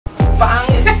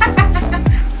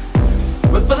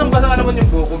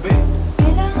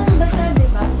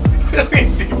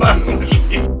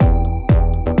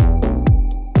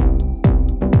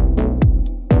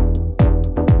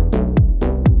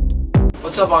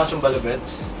mga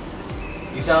Shumbalabets.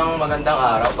 Isang magandang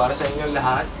araw para sa inyong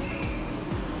lahat.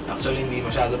 Actually, hindi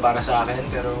masyado para sa akin,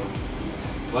 pero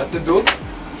what to do?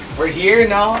 We're here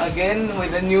now again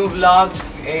with a new vlog.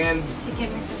 And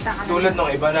tulad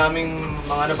ng iba naming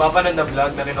mga napapanood na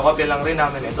vlog na kinokopya lang rin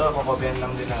namin. Ito, kokopyan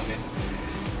lang din namin.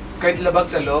 Kahit labag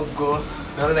sa loob ko,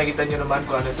 pero nakita nyo naman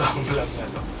kung ano ito ang vlog na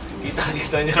to.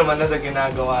 Kita nyo naman na sa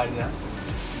ginagawa niya.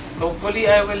 Hopefully,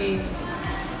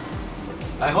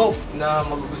 I hope na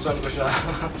magugustuhan ko siya.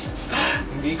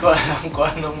 Hindi ko alam kung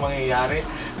anong mangyayari.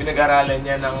 Pinag-aralan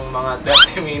niya ng mga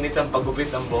 30 minutes ang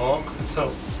paggupit ng buhok. So,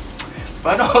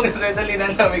 paano ko kasi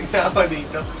linanamig na ako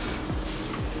dito?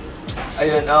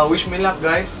 Ayun, wish me luck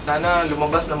guys. Sana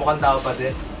lumabas na mukhang tao pa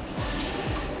din.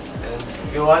 And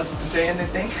you want to say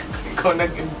anything? Ikaw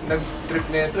nag-trip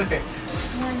na ito eh.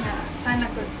 Wala. Sana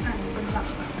good luck.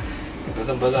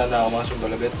 Basang-basa na ako mga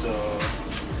Shumbalabets. So,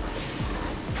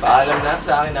 paalam na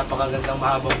sa akin, napakagandang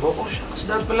mahabang buhok. Oh shucks,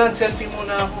 dahil pala, selfie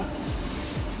muna ako.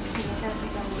 Sige, selfie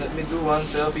ka. Let me do one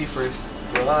selfie first.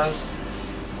 Plus,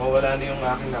 mawala na yung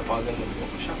aking napakagandang buhok.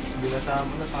 Oh shucks, binasa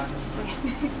mo na paano.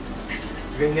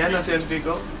 Ganyan ang selfie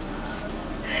ko.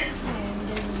 Ayan,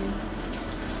 ganyan.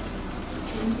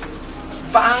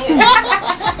 Pangit!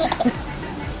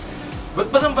 Ba't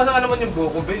basang-basa ka naman yung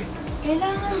buhok ko, be?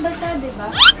 Kailangan basa, di ba?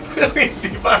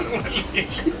 Hindi parang mali.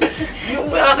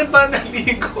 Yung akin parang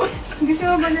naligo. Gusto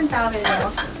mo ba ng towel mo?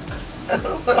 Ano?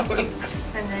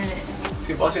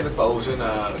 Kasi po kasi nagpauso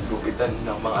na gupitan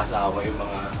ng mga asawa yung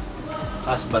mga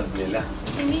husband nila.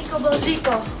 Si Miko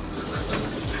Balzico.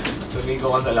 So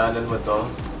Nico, kasalanan mo to.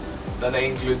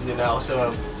 Na-include niyo na ako sa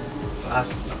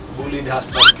Bullied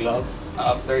Husband Club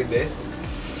after this.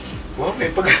 Wow,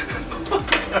 may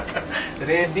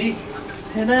ready!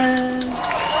 Tada!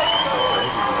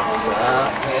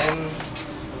 Sakin.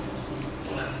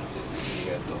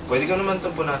 Sige ito. Pwede ka naman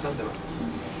itong punasan, diba?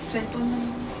 Cellphone mo.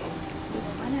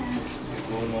 Wala.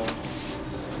 Ito mo.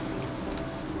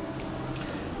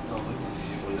 Okay,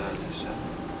 sisimula na siya.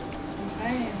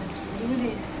 Okay, let's do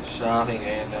this. Shocking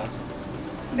ngayon na.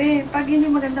 Be, pag hindi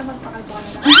maganda magpakalbo ka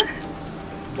na lang.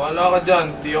 Bahala ka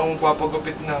dyan. Di ako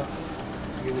magpapagupit na.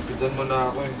 Ginupitan mo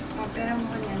na ako eh. Pera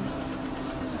mo ka niyan.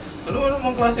 Ano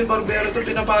mang klase barbero ito?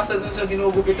 Pinapasa dun sa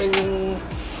ginugupitan yung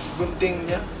gunting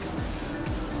niya.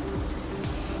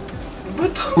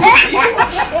 Ba't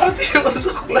yung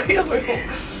suklay ako yung...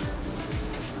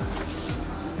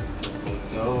 Oh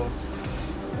no.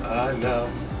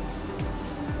 Alam.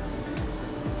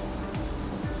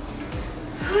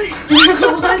 Uy!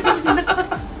 Nakakawala na.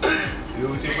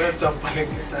 Iusin mo yan,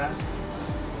 sampaling kita.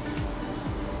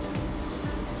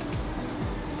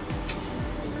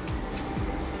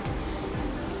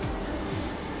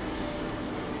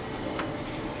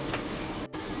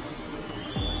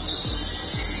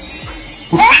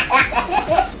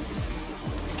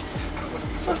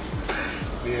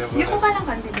 Yuko ka lang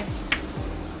kandidat.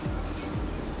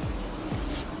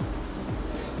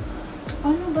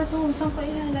 Ano ba ito? Saan ka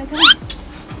ilalagay?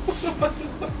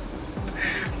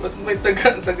 Ba't may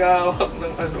taga-hawak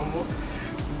ng ano mo?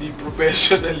 Hindi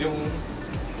professional yung...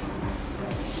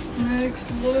 Next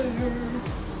layer.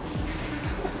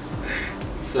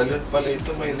 Salon pala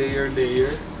ito, may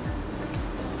layer-layer.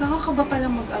 Kakakaba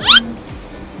pala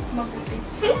mag-upit.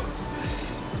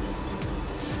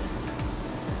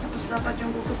 Tapos dapat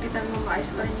yung gugupitan mo,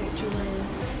 maayos pa rin yung itsura niya.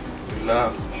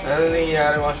 Wala. Ano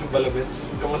nangyayari mga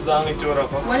Shumbalabets? Kamusta ang itsura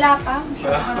ko? Wala pa.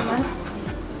 Sure ka naman.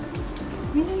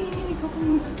 May nanginginig ako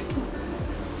ng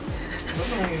Ba't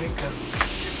nanginginig ka?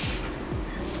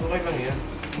 Okay lang yan.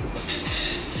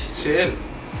 Chill.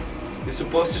 You're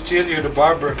supposed to chill, you're the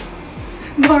barber.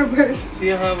 barbers.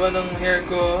 See ang haba ng hair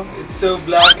ko? It's so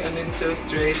black and it's so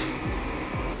straight.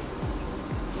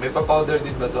 May pa-powder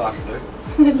din ba to after?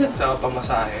 Sa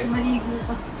pamasahe? Maligo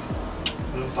ka.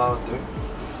 Anong powder?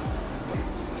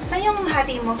 Saan yung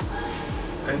hati mo?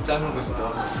 Kahit saan mo gusto.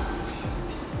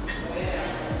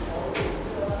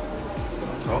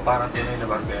 Oo, parang tunay na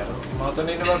barbero. Yung mga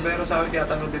tunay na barbero sa akin, kaya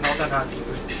tanong din ako saan hati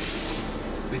ko.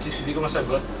 Which is, hindi ko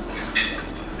masagot.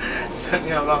 Saan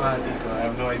nga ba ang hati ko? I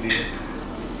have no idea.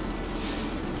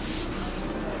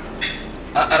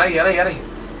 Aray!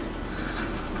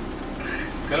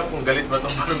 Kailan kung galit ba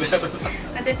itong barbero sa akin?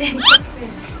 Natitensok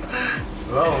eh.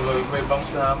 Wow, may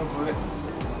bangs na ako.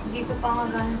 Hindi ko pa nga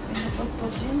ganit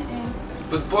pinapagpag yun eh.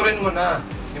 Pudpurin mo na.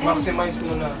 I-maximize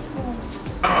mo na.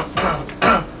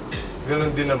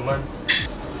 Ganun din naman.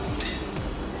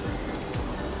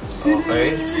 Okay,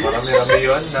 marami-rami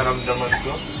yun. Naramdaman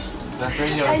ko.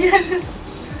 Nasaan yun? Ayan.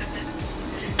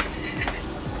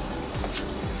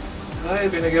 Ay,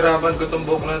 pinaghirapan ko tong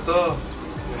buhok na to.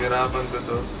 Pinaghirapan ko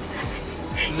to.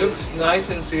 Looks nice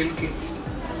and silky.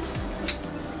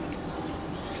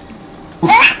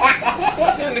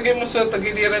 Yan, lagay mo sa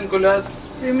tagiliran ko lahat.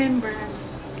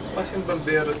 Remembrance. Mas yung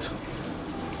bambero to.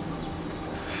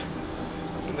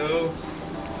 No.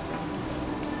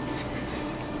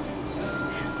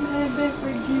 Bebe,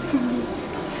 forgive me.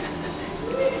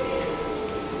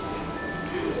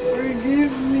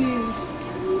 Forgive me.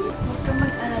 Huwag ka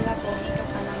mag-alala po. Ika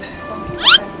pa lang.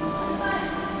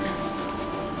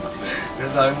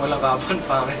 Nasabi mo lang kapon,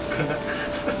 pangit ko na.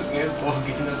 Tapos ngayon,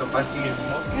 pogi na sa paningin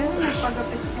mo. Kaya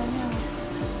nagpagapit ka na.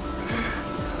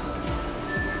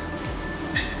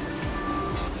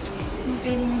 Yung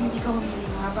feeling na hindi ka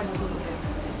humiling habang nagugupit.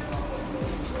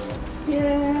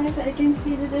 Yes, I can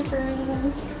see the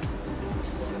difference.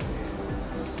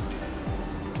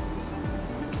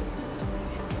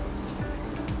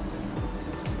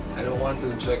 I don't want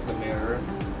to check the mirror.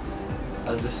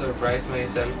 I'll just surprise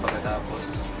myself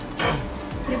pagkatapos.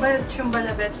 Di ba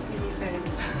Shumbalabets the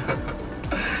difference?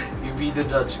 You be the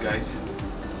judge, guys.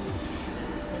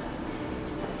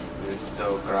 This is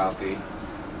so crappy.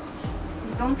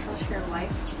 You don't trust your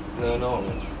wife? No.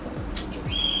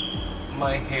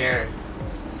 My hair.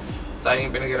 Sayang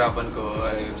yung pinaghirapan ko.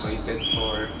 I waited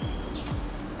for...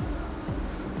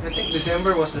 I think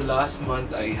December was the last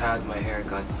month I had my hair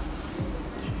cut.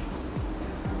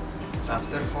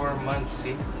 After 4 months,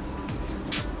 see?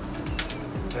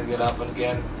 Naghirapan ko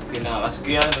yan. Tinakas ko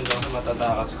yan hanggang sa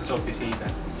matatakas ko sa opisina.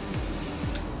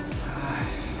 Ay.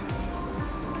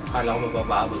 Akala ko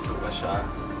mababaabot ko pa siya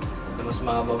sa mas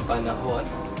mahabang panahon.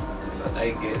 But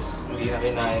I guess, hindi na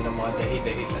kinaya ng mga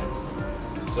dahi-dahilan.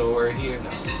 So we're here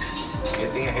now.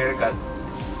 Getting a haircut.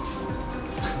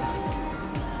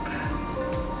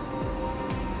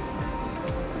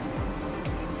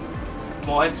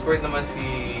 Mga expert naman si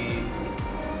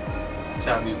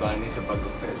Chubby sa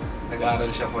pagkakagupit.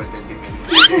 Nag-aaral siya for 30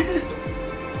 minutes.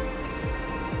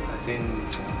 As in,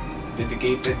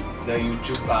 dedicated na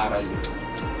YouTube aral.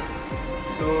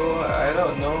 So, I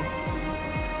don't know.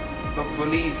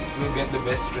 Hopefully, we'll get the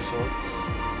best results.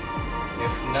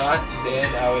 If not, then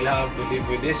I will have to live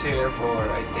with this hair for,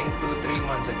 I think, 2-3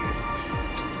 months again.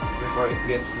 Before it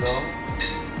gets long.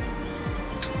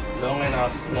 Long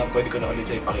enough na pwede ko na ulit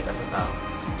siya ipakita sa tao.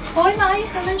 Okay,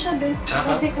 maayos naman siya, babe.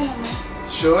 Grabe ka naman.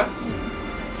 Sure?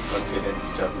 Confident si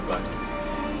Chubby ba?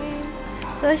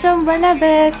 So,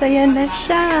 Shumbalabets, ayan na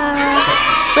siya.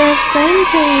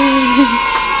 Presenting.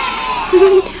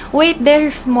 Wait,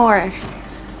 there's more.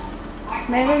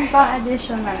 Meron pa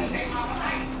additional.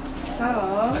 So,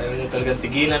 ayaw niya talagang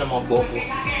tigilan ng mga bobo.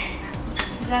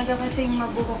 talaga kasing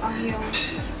mabuhok ang iyong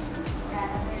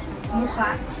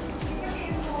mukha.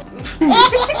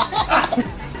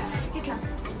 Tikit lang.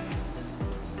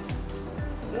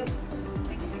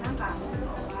 Tikit lang ka.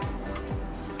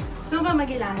 Gusto mo ba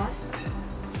magilamos?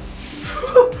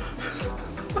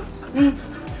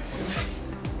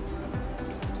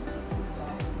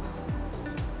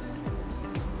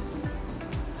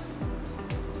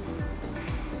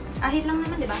 Ahit lang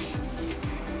naman, di ba?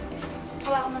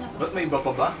 Hawakan mo na to. Ba't may iba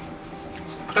pa ba?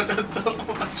 Ano to?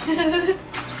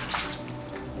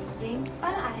 Game?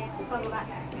 Paano ahit? Pababa.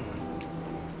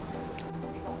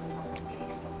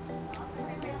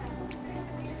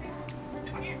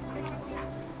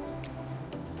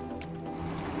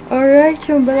 Alright,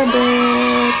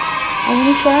 Shumbalabets. Ano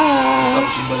na siya? What's up,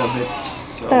 Shumbalabets?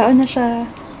 So, Tao na siya.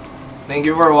 thank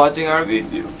you for watching our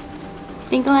video.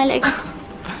 Tingko nga like.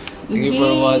 Thank you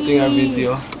for watching our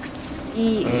video.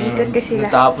 Iikot ko sila.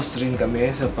 Natapos rin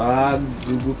kami sa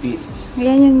paggugupit.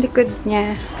 Ayan yung likod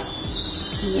niya.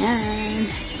 Ayan.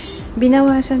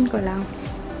 Binawasan ko lang.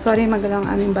 Sorry, magalaw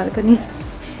ang aming balcony.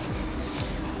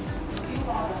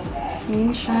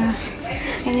 Ayan siya.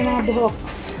 Ayan yung mga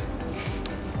buhoks.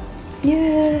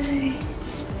 Yay!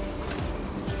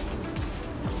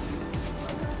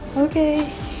 Okay.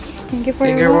 Thank you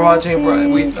for watching.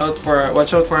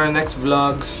 Watch out for our next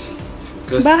vlogs.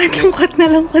 Bakit lungkot na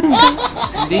lungkot ka?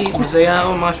 Hindi, masaya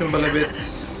ako mga Shumbalabets.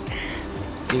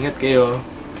 Ingat kayo.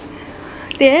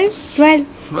 Tim, smile.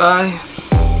 Bye!